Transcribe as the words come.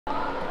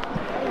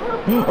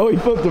Oh, he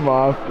flipped him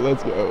off.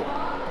 Let's go.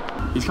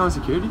 He's calling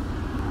security?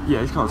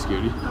 Yeah, he's calling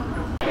security.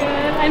 Good.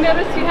 I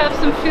noticed you have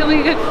some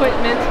filming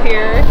equipment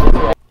here.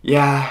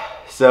 Yeah,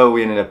 so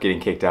we ended up getting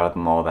kicked out of the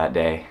mall that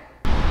day.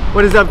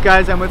 What is up,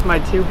 guys? I'm with my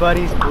two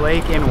buddies,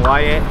 Blake and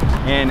Wyatt,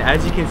 and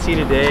as you can see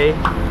today,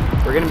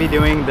 we're gonna be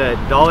doing the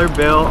dollar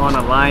bill on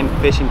a line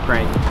fishing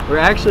prank. We're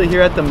actually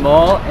here at the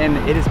mall and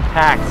it is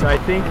packed, so I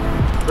think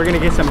we're gonna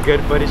get some good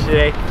footage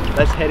today.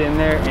 Let's head in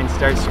there and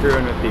start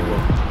screwing with people.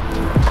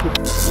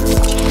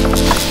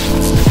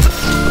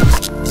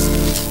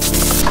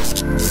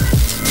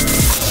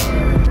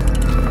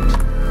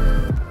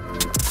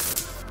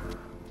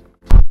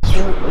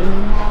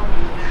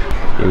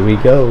 Here we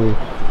go.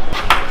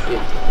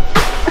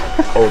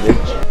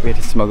 We had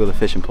to smuggle the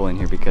fishing pole in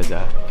here because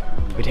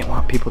we didn't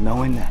want people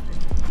knowing that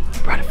we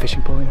brought a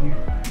fishing pole in here.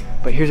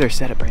 But here's our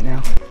setup right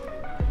now.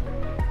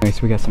 Okay,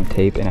 so we got some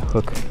tape and a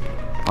hook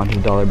onto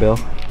the dollar bill.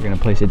 We're gonna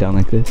place it down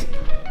like this.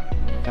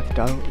 Got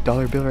the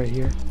dollar bill right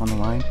here on the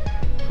line.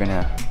 We're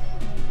gonna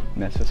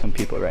mess with some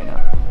people right now.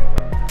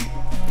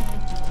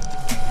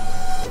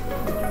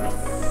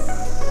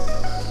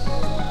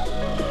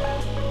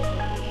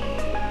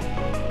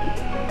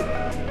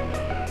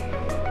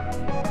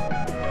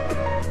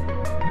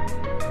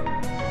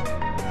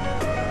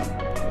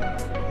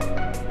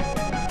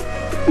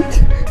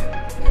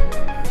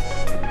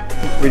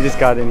 We just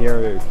got in here,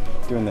 we were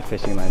doing the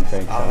fishing line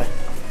prank, so.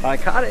 I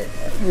caught it.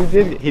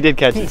 He did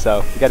catch it,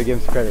 so you gotta give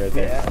him some credit right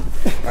there.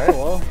 Yeah. Alright,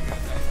 well.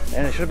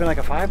 And it should have been like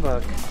a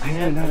 $5. I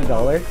know, not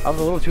 $1. I was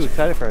a little too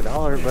excited for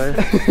 $1,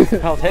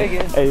 but I'll take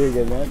it. Hey, you're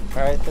good, man.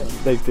 Alright,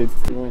 thanks, dude.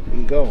 we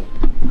can go.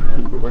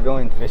 We're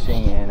going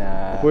fishing in,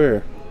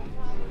 Where?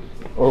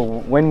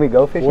 or when we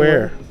go fishing.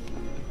 Where?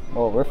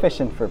 Well, we're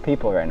fishing for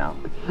people right now.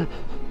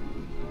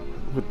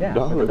 With Yeah,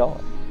 the for the dollar.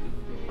 dollar.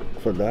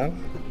 For that?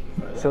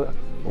 So,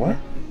 What?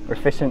 we're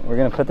fishing, we're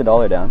gonna put the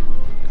dollar down.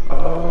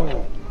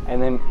 Oh.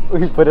 And then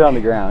we put it on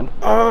the ground.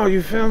 Oh,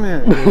 you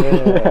filming?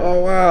 Yeah. Oh,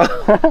 wow.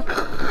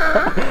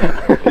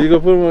 You gonna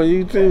put them on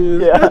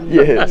YouTube? Yeah.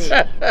 Yes.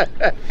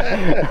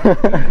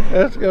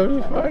 That's gonna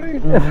be funny.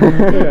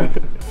 Yeah.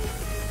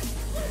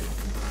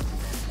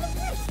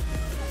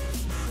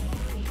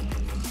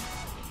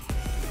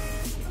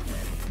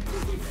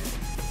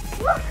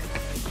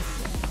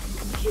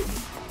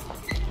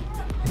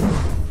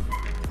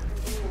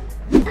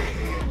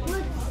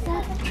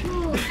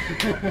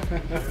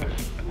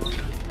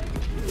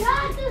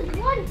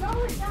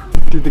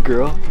 Dude, the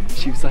girl,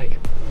 she was like,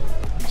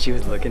 she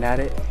was looking at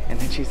it, and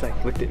then she's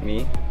like, looked at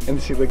me, and then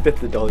she looked at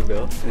the dollar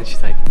bill, and then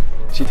she's like,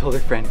 she told her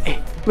friend,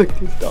 hey, look at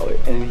this dollar,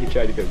 and then he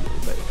tried to go get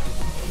it, but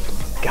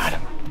got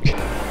him.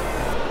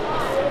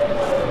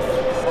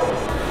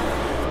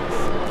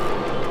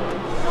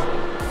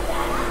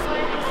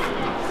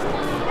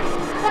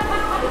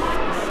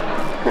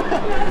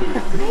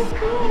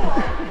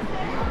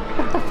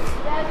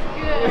 That's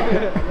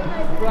good.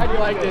 Glad you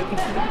liked it.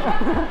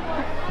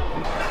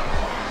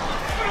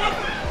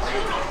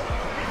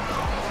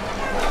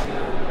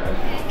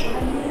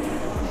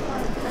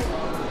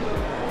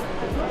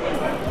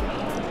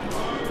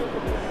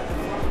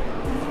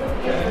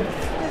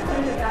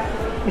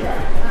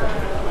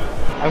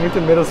 I went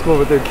to middle school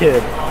with their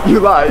kid. You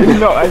lied.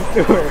 No, I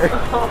swear.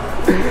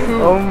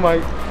 Oh my,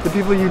 the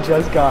people you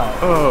just got.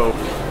 Oh.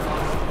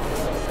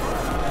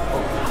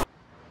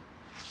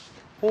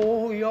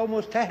 Oh, you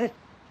almost had it.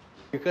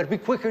 You gotta be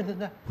quicker than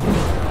that.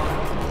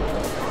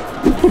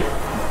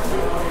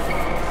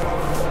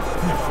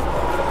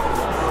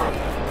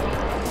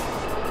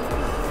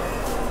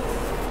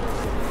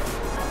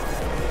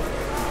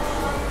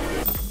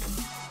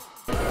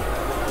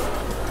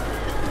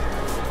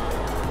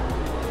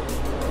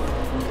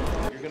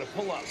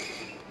 Pull up.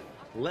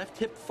 Left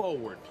hip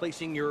forward,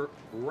 placing your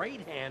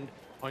right hand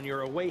on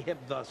your away hip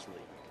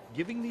thusly,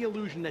 giving the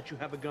illusion that you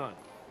have a gun,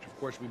 which of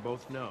course we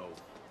both know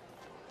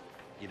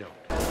you don't.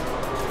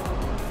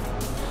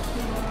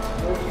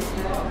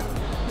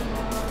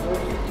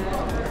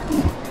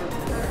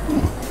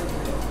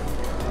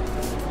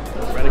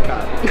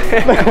 Redicott.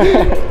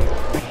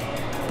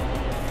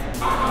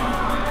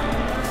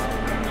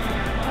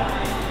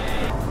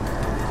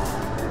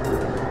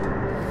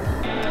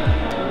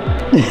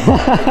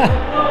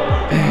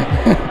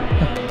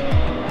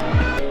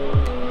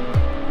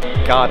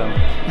 Got him.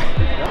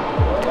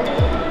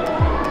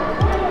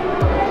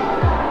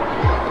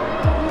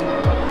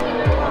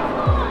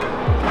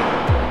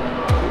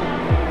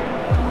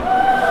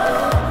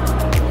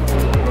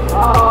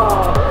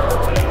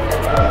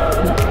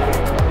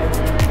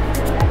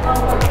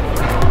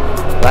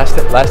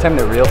 Last time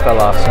the reel fell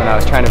off, so when I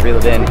was trying to reel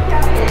it in,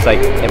 it was like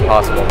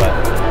impossible, but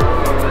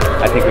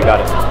I think we got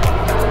it.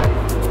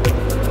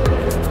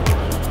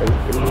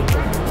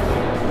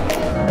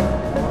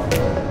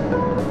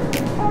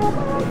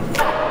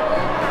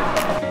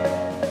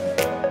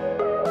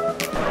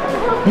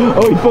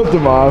 Oh, he flipped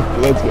him off.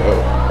 Let's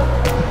go.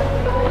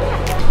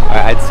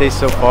 I'd say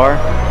so far,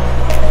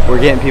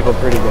 we're getting people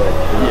pretty good.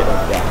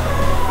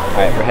 Yeah. All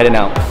right, we're heading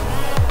out.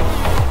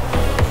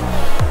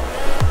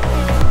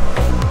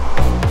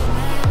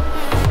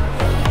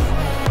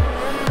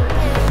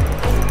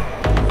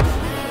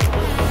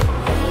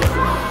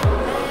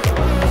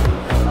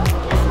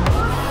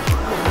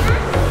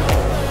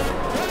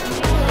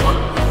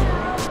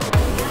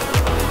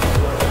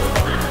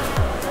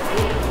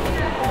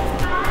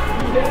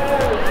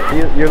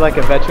 You're like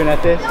a veteran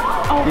at this?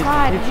 Oh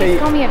God, you'd you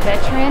call me a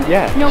veteran?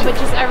 Yeah. No, but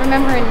just I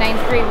remember in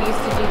 9th grade we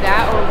used to do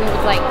that, or we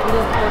would like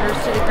glue quarters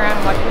to the ground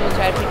and watch people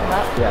try to pick them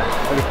up. Yeah,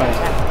 pretty fun.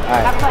 All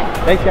right. Have fun.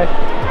 Thanks, guys.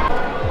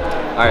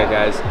 All right,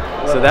 guys.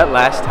 So that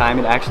last time,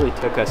 it actually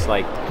took us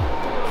like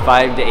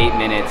 5 to 8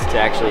 minutes to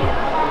actually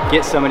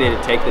get somebody to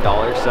take the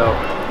dollar. So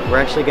we're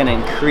actually going to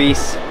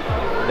increase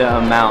the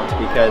amount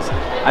because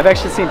I've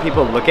actually seen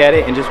people look at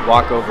it and just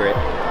walk over it.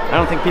 I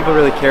don't think people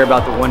really care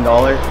about the $1,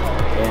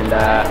 and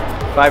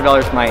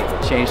 $5 might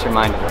change their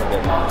mind a little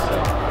bit more. So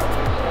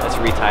let's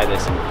retie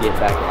this and get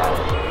back at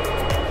it.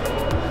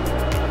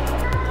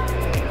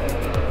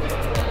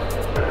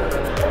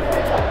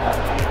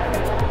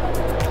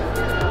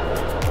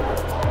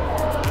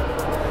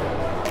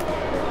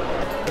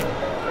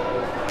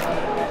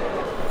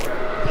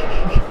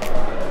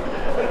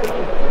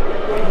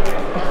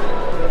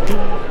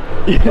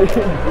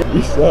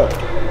 You suck.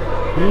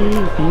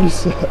 You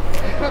suck.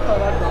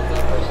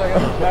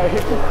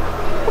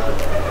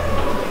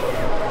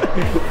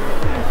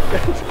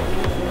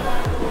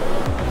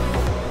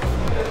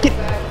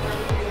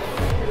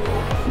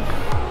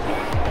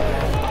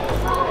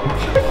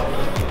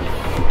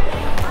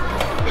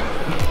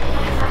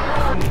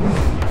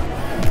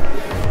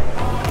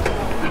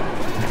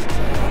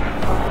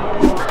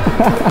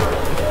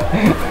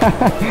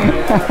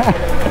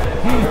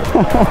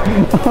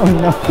 Oh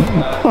no,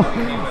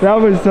 that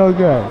was so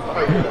good.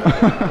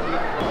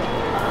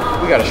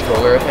 We got a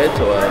stroller ahead,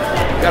 so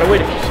gotta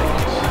wait a few seconds.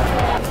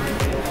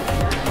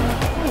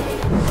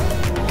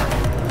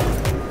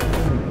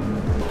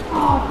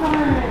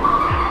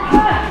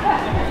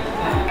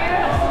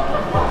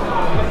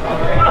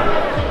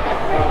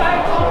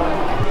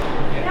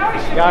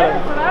 Got it.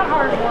 For that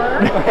hard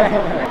work.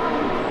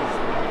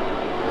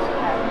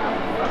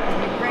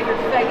 Greater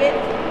faggot.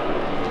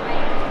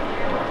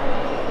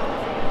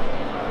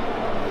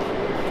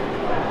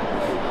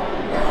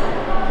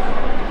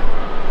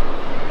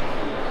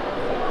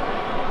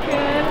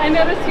 I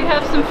noticed you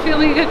have some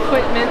filming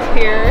equipment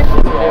here.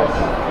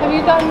 Have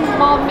you done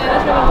mall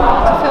management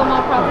approval to film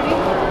on property?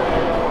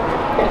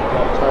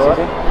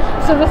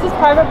 So this is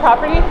private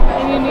property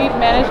and you need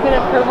management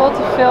approval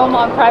to film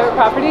on private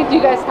property. Do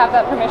you guys have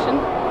that permission?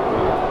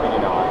 We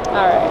do not.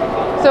 Alright.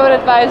 So I would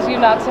advise you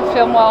not to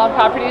film while on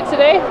property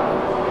today.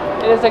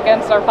 It is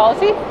against our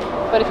policy.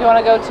 But if you want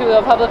to go to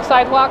a public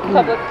sidewalk,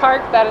 public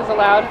park, that is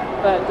allowed.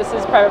 But this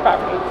is private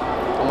property.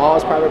 The mall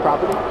is private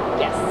property?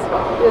 Yes.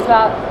 It is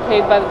not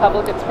paid by the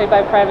public, it's paid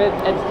by private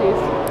entities.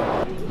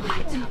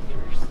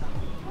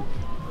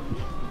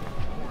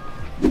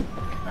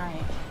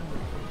 Alright.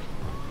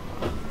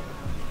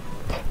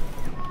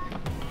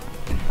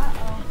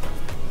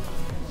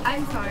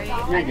 I'm sorry.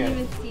 I didn't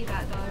even see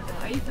that dollar bill.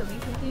 Are you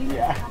filming something?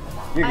 Yeah.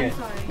 You're I'm good.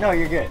 sorry. No,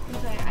 you're good. I'm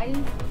sorry.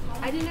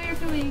 I didn't know you're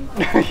filming.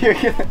 You're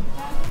good.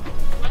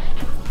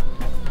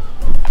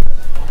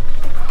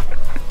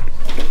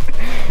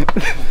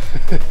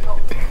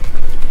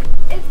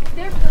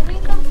 They're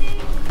filming something?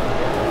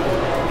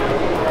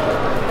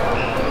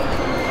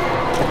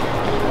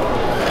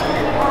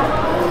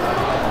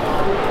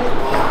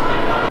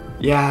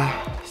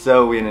 Yeah,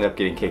 so we ended up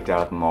getting kicked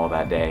out of the mall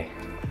that day.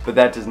 But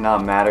that does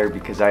not matter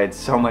because I had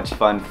so much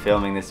fun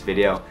filming this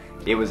video.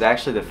 It was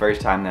actually the first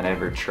time that I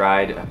ever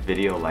tried a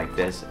video like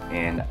this,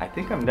 and I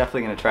think I'm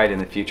definitely going to try it in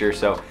the future.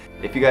 So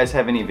if you guys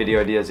have any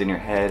video ideas in your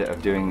head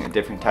of doing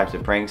different types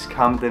of pranks,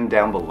 comment them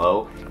down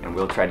below and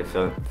we'll try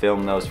to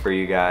film those for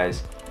you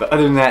guys. But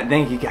other than that,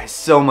 thank you guys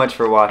so much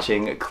for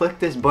watching. Click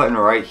this button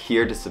right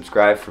here to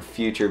subscribe for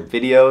future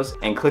videos,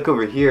 and click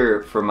over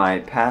here for my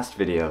past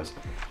videos.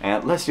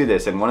 And let's do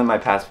this. In one of my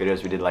past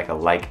videos we did like a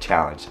like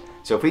challenge.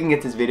 So if we can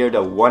get this video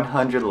to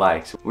 100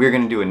 likes, we're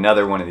gonna do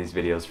another one of these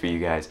videos for you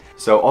guys.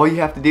 So all you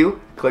have to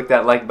do, click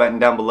that like button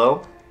down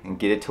below and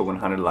get it to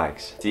 100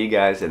 likes. See you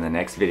guys in the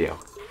next video.